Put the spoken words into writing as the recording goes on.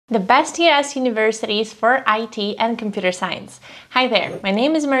The best US universities for IT and computer science. Hi there, my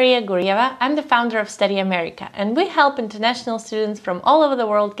name is Maria Gurjeva. I'm the founder of Studyamerica, and we help international students from all over the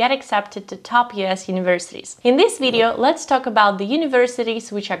world get accepted to top US universities. In this video, let's talk about the universities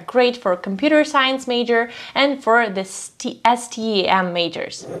which are great for computer science major and for the STEM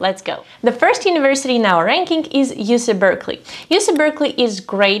majors. Let's go. The first university in our ranking is UC Berkeley. UC Berkeley is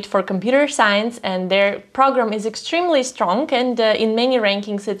great for computer science, and their program is extremely strong, and in many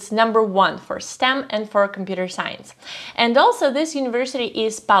rankings it's number one for STEM and for computer science. And also this university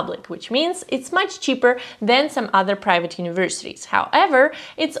is public, which means it's much cheaper than some other private universities. However,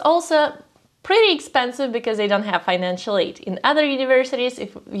 it's also pretty expensive because they don't have financial aid. In other universities,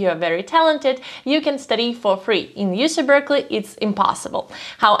 if you are very talented, you can study for free. In UC Berkeley, it's impossible.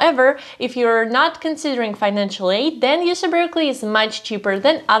 However, if you're not considering financial aid, then UC Berkeley is much cheaper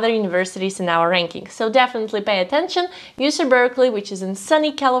than other universities in our ranking. So definitely pay attention. UC Berkeley, which is in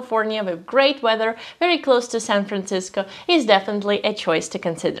sunny California with great weather, very close to San Francisco, is definitely a choice to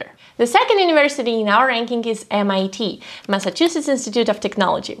consider. The second university in our ranking is MIT, Massachusetts Institute of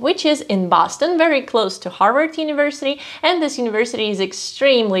Technology, which is in Boston, very close to Harvard University, and this university is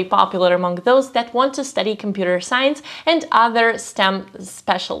extremely popular among those that want to study computer science and other STEM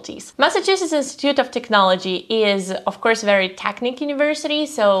specialties. Massachusetts Institute of Technology is, of course, a very technical university,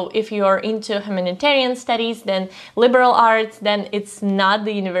 so if you are into humanitarian studies, then liberal arts, then it's not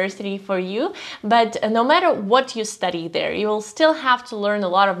the university for you. But no matter what you study there, you will still have to learn a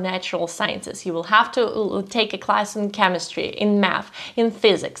lot of natural sciences. You will have to take a class in chemistry, in math, in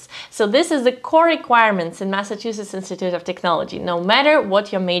physics. So this is the core requirements in Massachusetts Institute of Technology, no matter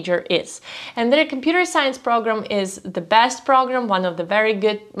what your major is. And their computer science program is the best program, one of the very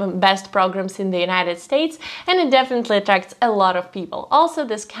good, best programs in the United States, and it definitely attracts a lot of people. Also,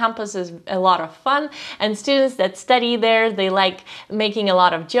 this campus is a lot of fun, and students that study there, they like making a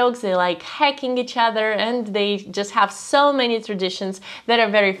lot of jokes, they like hacking each other, and they just have so many traditions that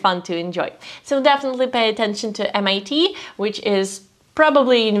are very fun to enjoy. So definitely pay attention to MIT, which is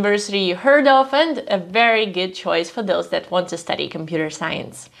probably a university you heard of and a very good choice for those that want to study computer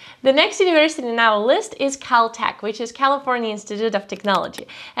science. The next university in our list is Caltech, which is California Institute of Technology.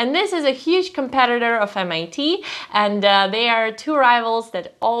 And this is a huge competitor of MIT, and they are two rivals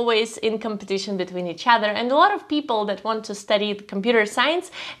that always in competition between each other. And a lot of people that want to study computer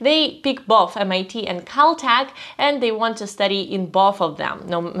science, they pick both MIT and Caltech, and they want to study in both of them,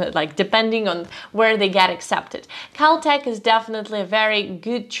 like depending on where they get accepted. Caltech is definitely a very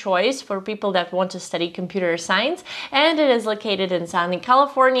good choice for people that want to study computer science, and it is located in sunny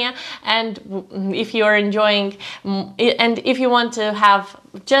California. And if you are enjoying, and if you want to have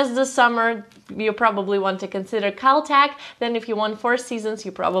just the summer, you probably want to consider Caltech. Then if you want 4 seasons,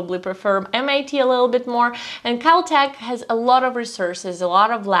 you probably prefer MIT a little bit more. And Caltech has a lot of resources, a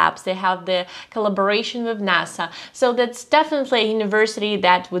lot of labs. They have the collaboration with NASA. So that's definitely a university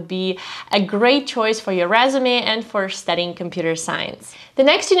that would be a great choice for your resume and for studying computer science. The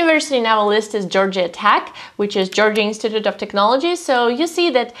next university in our list is Georgia Tech, which is Georgia Institute of Technology. So you see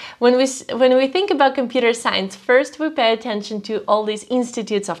that when we think about computer science, first we pay attention to all these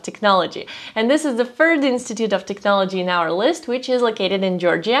institutes of technology. And this is the third Institute of Technology in our list, which is located in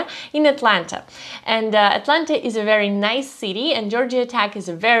Georgia, in Atlanta. And Atlanta is a very nice city, and Georgia Tech is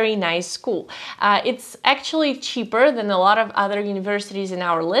a very nice school. It's actually cheaper than a lot of other universities in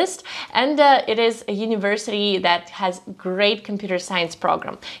our list, and it is a university that has great computer science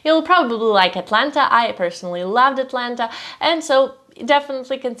program. You'll probably like Atlanta. I personally loved Atlanta, and so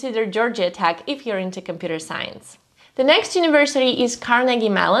definitely consider Georgia Tech if you're into computer science. The next university is Carnegie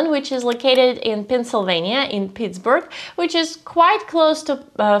Mellon, which is located in Pennsylvania, in Pittsburgh, which is quite close to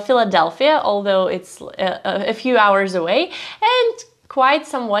Philadelphia, although it's a few hours away, and quite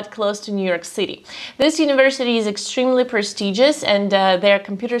somewhat close to New York City. This university is extremely prestigious, and their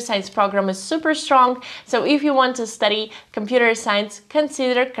computer science program is super strong. So if you want to study computer science,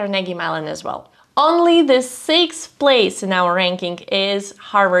 consider Carnegie Mellon as well. Only the 6th place in our ranking is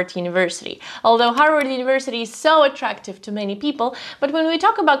Harvard University. Although Harvard University is so attractive to many people, but when we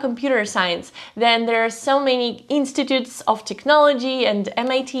talk about computer science, then there are so many institutes of technology and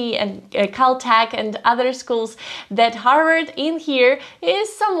MIT and Caltech and other schools that Harvard in here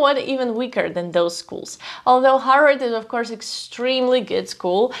is somewhat even weaker than those schools. Although Harvard is of course extremely good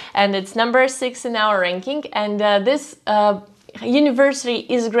school, and it's number 6 in our ranking, and this university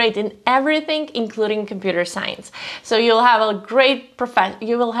is great in everything, including computer science. So you'll have great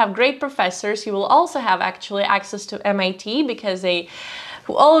professors. You will also have actually access to MIT because they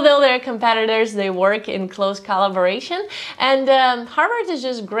Although they're competitors, they work in close collaboration. And Harvard is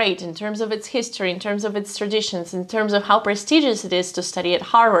just great in terms of its history, in terms of its traditions, in terms of how prestigious it is to study at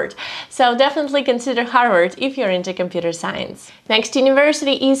Harvard. So definitely consider Harvard if you're into computer science. Next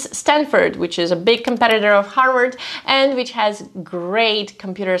university is Stanford, which is a big competitor of Harvard and which has great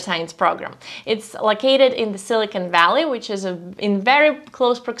computer science program. It's located in the Silicon Valley, which is in very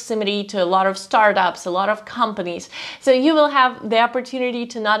close proximity to a lot of startups, a lot of companies. So you will have the opportunity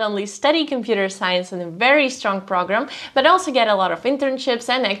to not only study computer science in a very strong program, but also get a lot of internships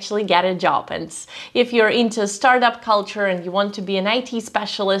and actually get a job. And if you're into startup culture and you want to be an IT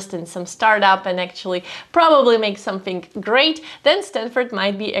specialist in some startup and actually probably make something great, then Stanford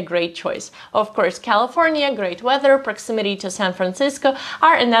might be a great choice. Of course, California, great weather, proximity to San Francisco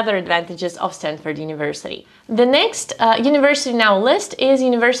are another advantages of Stanford University. The next university in our list is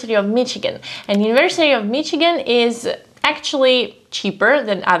University of Michigan. And University of Michigan is actually cheaper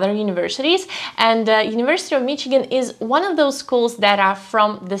than other universities, and University of Michigan is one of those schools that are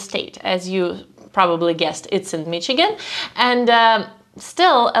from the state. As you probably guessed, it's in Michigan, and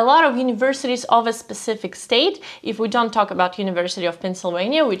still, a lot of universities of a specific state, if we don't talk about University of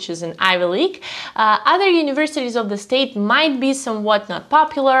Pennsylvania, which is an Ivy League, other universities of the state might be somewhat not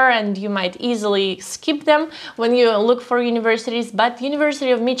popular and you might easily skip them when you look for universities, but University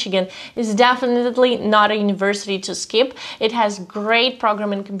of Michigan is definitely not a university to skip. It has great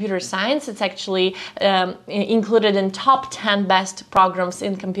program in computer science. It's actually included in top 10 best programs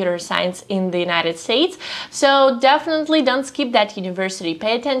in computer science in the United States. So definitely don't skip that university.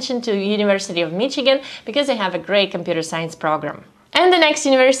 Pay attention to University of Michigan because they have a great computer science program. And the next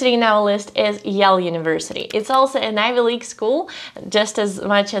university in our list is Yale University. It's also an Ivy League school, just as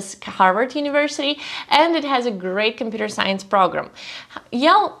much as Harvard University, and it has a great computer science program.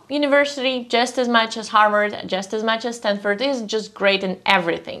 Yale University, just as much as Harvard, just as much as Stanford, is just great in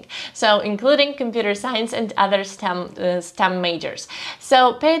everything. So including computer science and other STEM majors.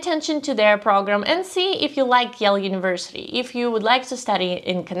 So pay attention to their program and see if you like Yale University. If you would like to study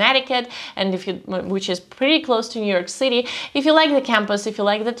in Connecticut, and which is pretty close to New York City, if you like the campus, if you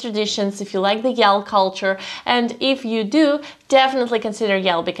like the traditions, if you like the Yale culture, and if you do, definitely consider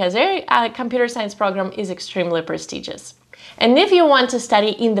Yale because their computer science program is extremely prestigious. And if you want to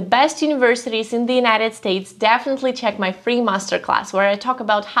study in the best universities in the United States, definitely check my free masterclass where I talk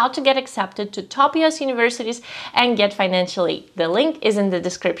about how to get accepted to top US universities and get financial aid. The link is in the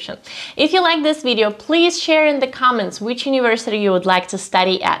description. If you like this video, please share in the comments which university you would like to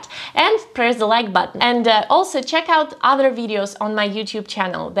study at and press the like button. And also check out other videos on my YouTube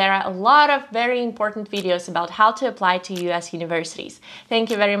channel. There are a lot of very important videos about how to apply to US universities. Thank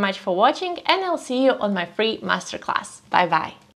you very much for watching and I'll see you on my free masterclass. Bye bye.